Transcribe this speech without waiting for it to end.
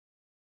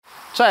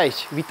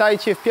Cześć,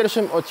 witajcie w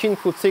pierwszym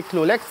odcinku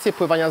cyklu Lekcje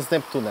pływania z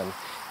Neptunem.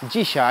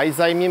 Dzisiaj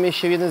zajmiemy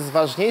się jednym z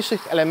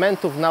ważniejszych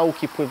elementów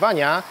nauki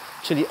pływania,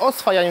 czyli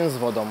oswajaniem z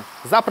wodą.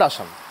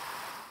 Zapraszam!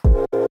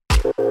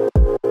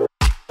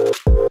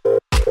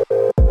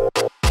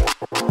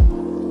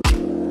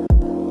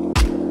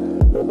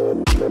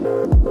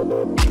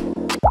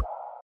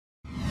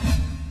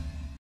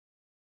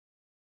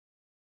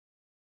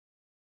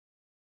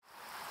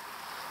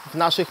 W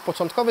naszych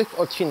początkowych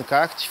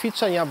odcinkach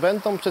ćwiczenia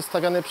będą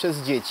przedstawiane przez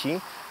dzieci,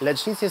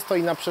 lecz nic nie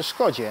stoi na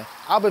przeszkodzie,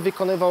 aby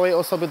wykonywały je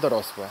osoby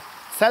dorosłe.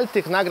 Cel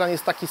tych nagrań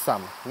jest taki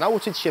sam –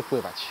 nauczyć się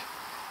pływać.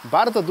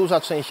 Bardzo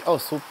duża część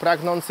osób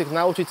pragnących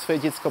nauczyć swoje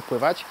dziecko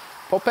pływać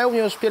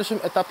popełnia już w pierwszym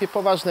etapie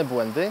poważne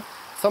błędy,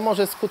 co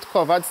może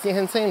skutkować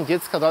zniechęceniem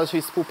dziecka do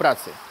dalszej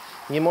współpracy.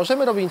 Nie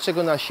możemy robić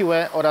niczego na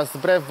siłę oraz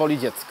wbrew woli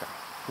dziecka.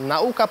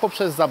 Nauka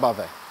poprzez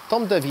zabawę.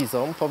 Tą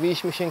dewizą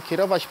powinniśmy się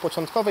kierować w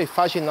początkowej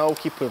fazie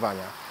nauki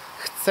pływania.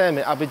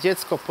 Chcemy, aby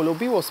dziecko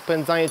polubiło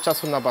spędzanie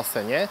czasu na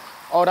basenie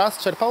oraz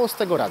czerpało z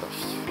tego radość.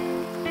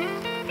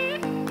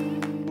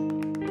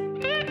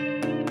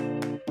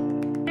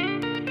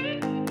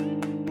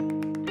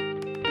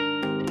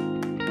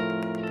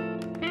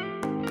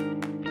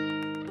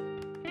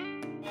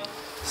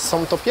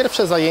 Są to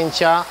pierwsze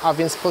zajęcia, a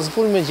więc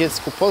pozwólmy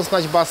dziecku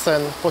poznać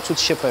basen,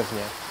 poczuć się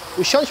pewnie.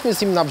 Usiądźmy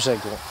z nim na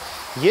brzegu.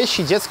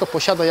 Jeśli dziecko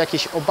posiada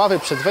jakieś obawy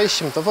przed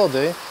wejściem do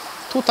wody,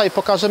 tutaj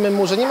pokażemy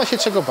mu, że nie ma się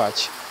czego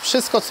bać.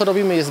 Wszystko, co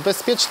robimy, jest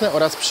bezpieczne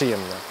oraz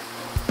przyjemne.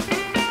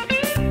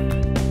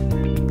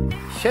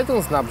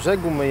 Siedząc na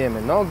brzegu,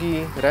 myjemy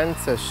nogi,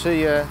 ręce,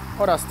 szyję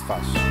oraz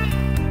twarz.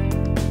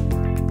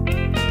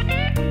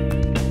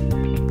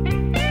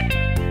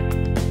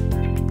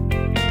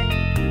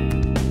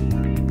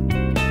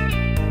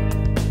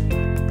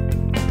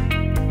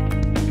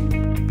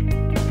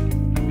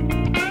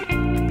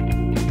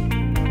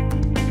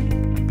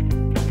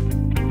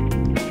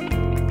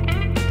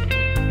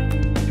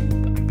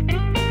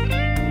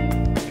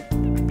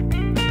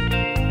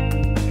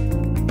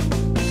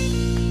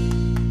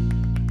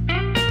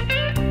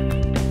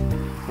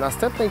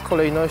 W następnej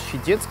kolejności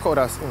dziecko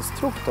oraz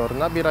instruktor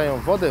nabierają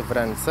wodę w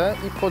ręce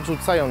i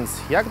podrzucając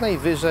jak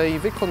najwyżej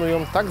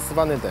wykonują tak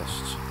zwany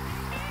deszcz.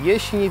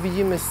 Jeśli nie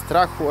widzimy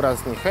strachu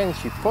oraz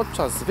niechęci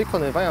podczas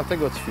wykonywania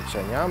tego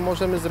ćwiczenia,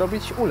 możemy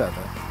zrobić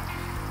ulewę.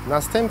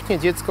 Następnie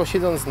dziecko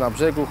siedząc na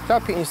brzegu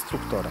chlapie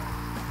instruktora.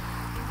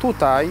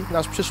 Tutaj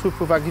nasz przyszły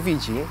pływak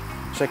widzi,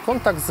 że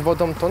kontakt z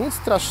wodą to nic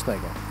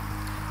strasznego.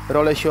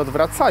 Role się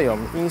odwracają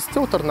i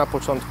instruktor na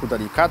początku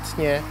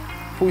delikatnie,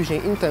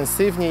 później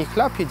intensywniej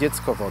chlapie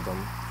dziecko wodą.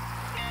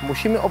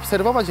 Musimy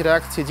obserwować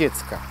reakcję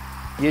dziecka.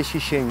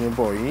 Jeśli się nie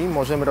boi,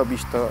 możemy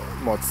robić to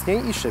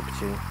mocniej i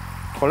szybciej.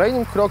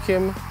 Kolejnym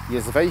krokiem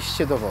jest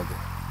wejście do wody.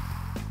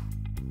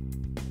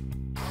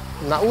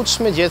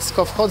 Nauczmy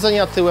dziecko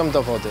wchodzenia tyłem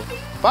do wody.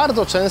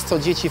 Bardzo często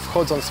dzieci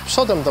wchodząc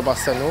przodem do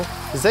basenu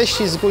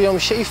ześlizgują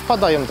się i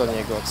wpadają do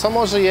niego, co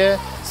może je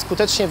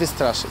skutecznie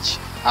wystraszyć.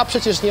 A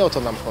przecież nie o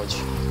to nam chodzi.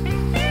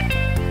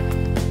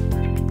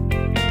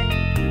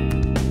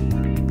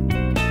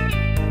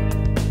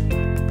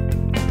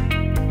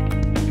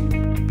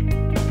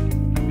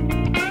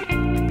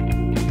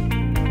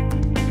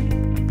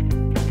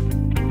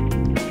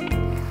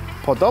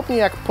 Podobnie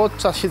jak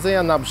podczas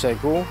siedzenia na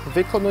brzegu,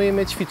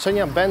 wykonujemy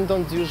ćwiczenia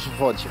będąc już w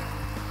wodzie.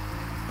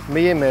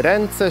 Myjemy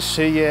ręce,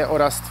 szyję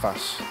oraz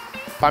twarz.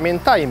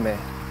 Pamiętajmy,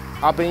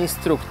 aby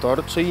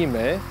instruktor, czyli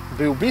my,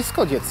 był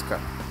blisko dziecka.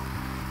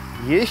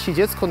 Jeśli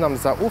dziecko nam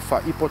zaufa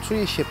i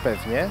poczuje się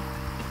pewnie,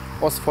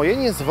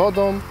 oswojenie z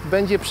wodą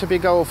będzie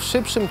przebiegało w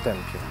szybszym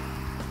tempie.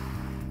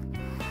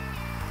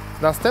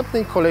 W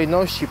następnej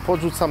kolejności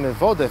podrzucamy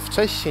wodę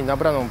wcześniej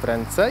nabraną w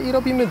ręce i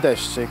robimy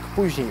deszczyk,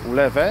 później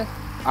ulewę,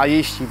 a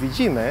jeśli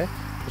widzimy,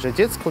 że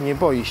dziecko nie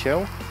boi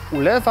się,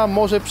 ulewa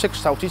może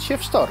przekształcić się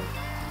w sztorm.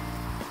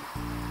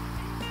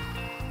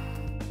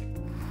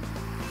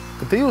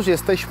 Gdy już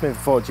jesteśmy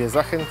w wodzie,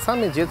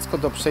 zachęcamy dziecko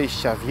do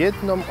przejścia w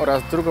jedną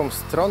oraz drugą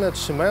stronę,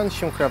 trzymając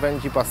się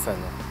krawędzi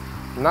basenu.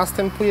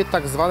 Następuje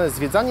tak zwane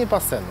zwiedzanie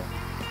basenu.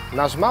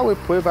 Nasz mały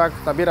pływak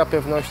nabiera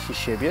pewności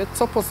siebie,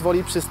 co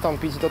pozwoli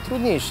przystąpić do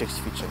trudniejszych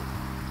ćwiczeń.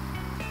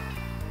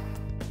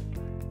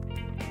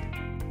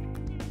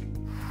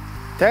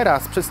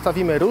 Teraz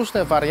przedstawimy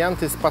różne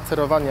warianty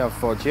spacerowania w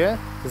wodzie,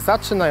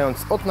 zaczynając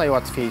od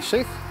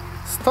najłatwiejszych,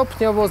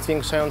 stopniowo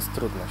zwiększając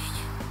trudność.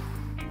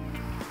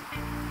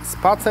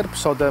 Spacer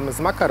przodem z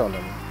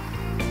makaronem.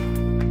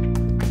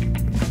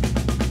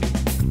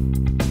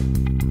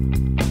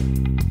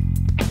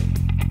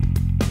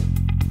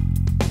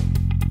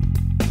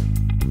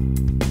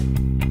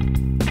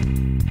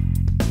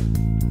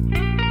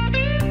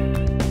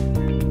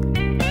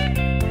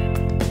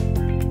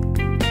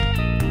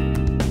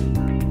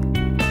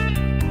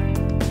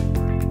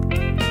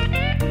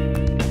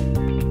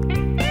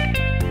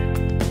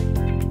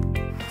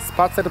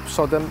 Spacer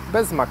przodem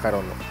bez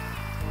makaronu.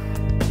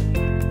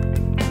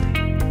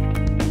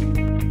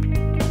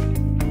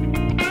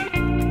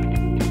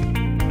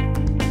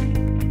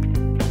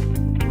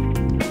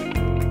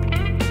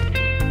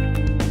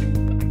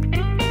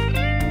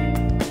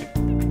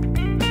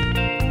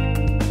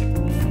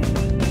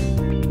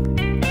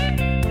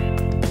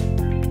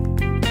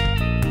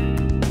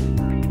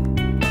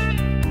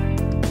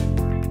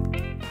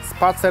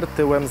 Spacer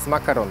tyłem z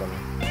makaronem.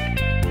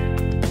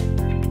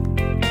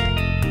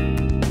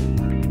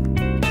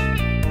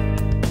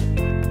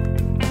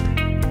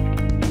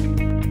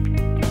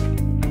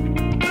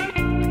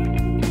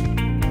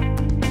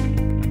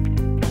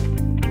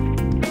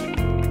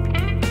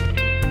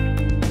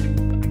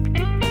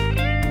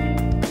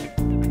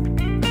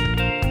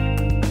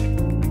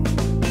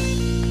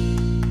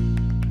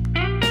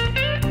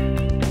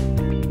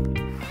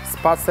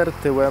 Spacer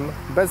tyłem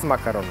bez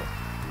makaronu.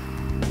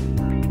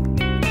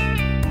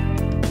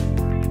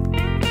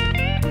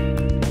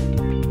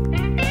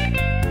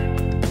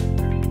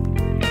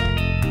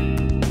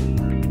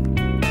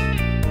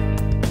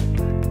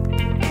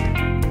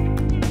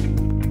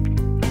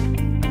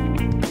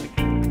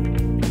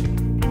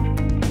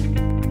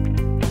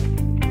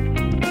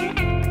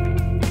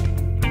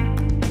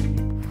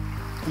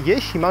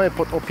 Jeśli mamy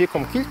pod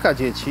opieką kilka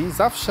dzieci,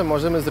 zawsze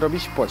możemy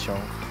zrobić pociąg,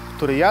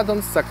 który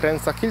jadąc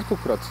zakręca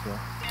kilkukrotnie.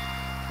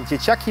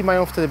 Dzieciaki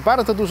mają wtedy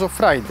bardzo dużo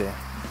frajdy,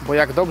 bo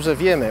jak dobrze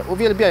wiemy,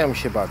 uwielbiają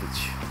się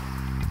bawić.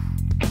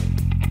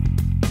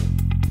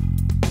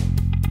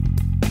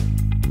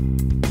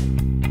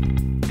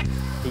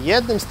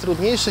 Jednym z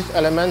trudniejszych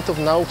elementów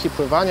nauki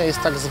pływania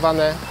jest tak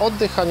zwane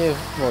oddychanie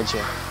w wodzie.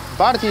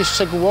 Bardziej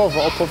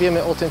szczegółowo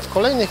opowiemy o tym w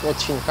kolejnych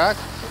odcinkach.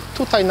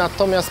 Tutaj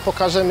natomiast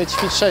pokażemy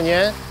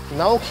ćwiczenie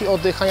nauki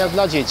oddychania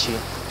dla dzieci,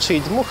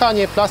 czyli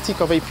dmuchanie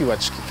plastikowej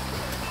piłeczki.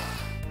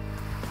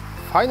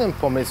 Fajnym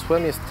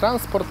pomysłem jest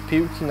transport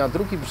piłki na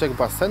drugi brzeg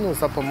basenu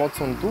za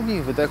pomocą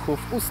długich wydechów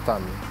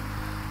ustami.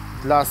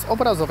 Dla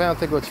zobrazowania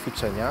tego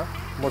ćwiczenia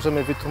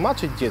możemy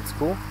wytłumaczyć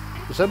dziecku,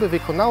 żeby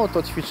wykonało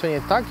to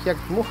ćwiczenie tak, jak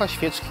dmucha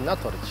świeczki na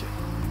torcie.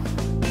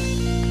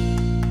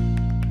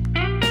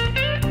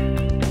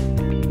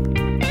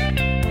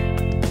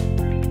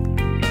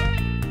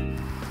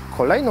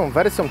 Kolejną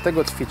wersją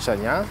tego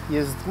ćwiczenia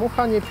jest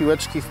dmuchanie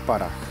piłeczki w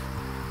parach.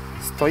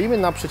 Stoimy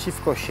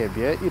naprzeciwko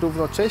siebie i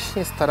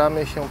równocześnie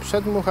staramy się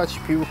przedmuchać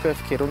piłkę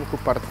w kierunku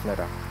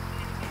partnera.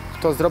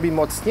 Kto zrobi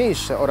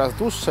mocniejsze oraz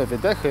dłuższe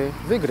wydechy,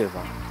 wygrywa.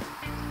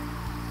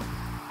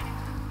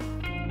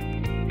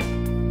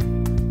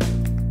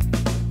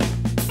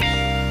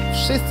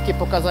 Wszystkie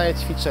pokazane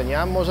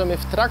ćwiczenia możemy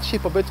w trakcie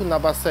pobytu na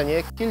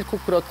basenie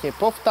kilkukrotnie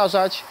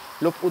powtarzać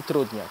lub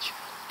utrudniać.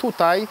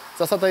 Tutaj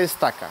zasada jest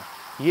taka: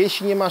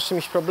 jeśli nie masz z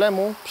czymś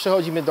problemu,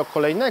 przechodzimy do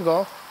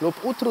kolejnego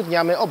lub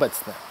utrudniamy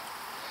obecne.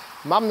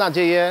 Mam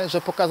nadzieję,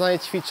 że pokazane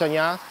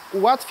ćwiczenia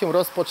ułatwią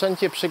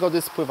rozpoczęcie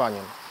przygody z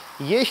pływaniem.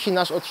 Jeśli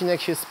nasz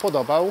odcinek się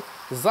spodobał,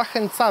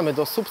 zachęcamy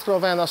do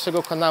subskrybowania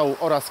naszego kanału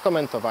oraz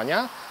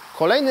komentowania.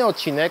 Kolejny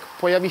odcinek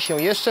pojawi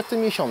się jeszcze w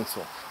tym miesiącu.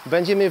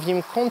 Będziemy w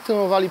nim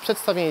kontynuowali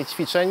przedstawienie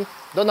ćwiczeń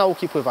do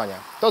nauki pływania.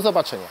 Do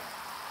zobaczenia!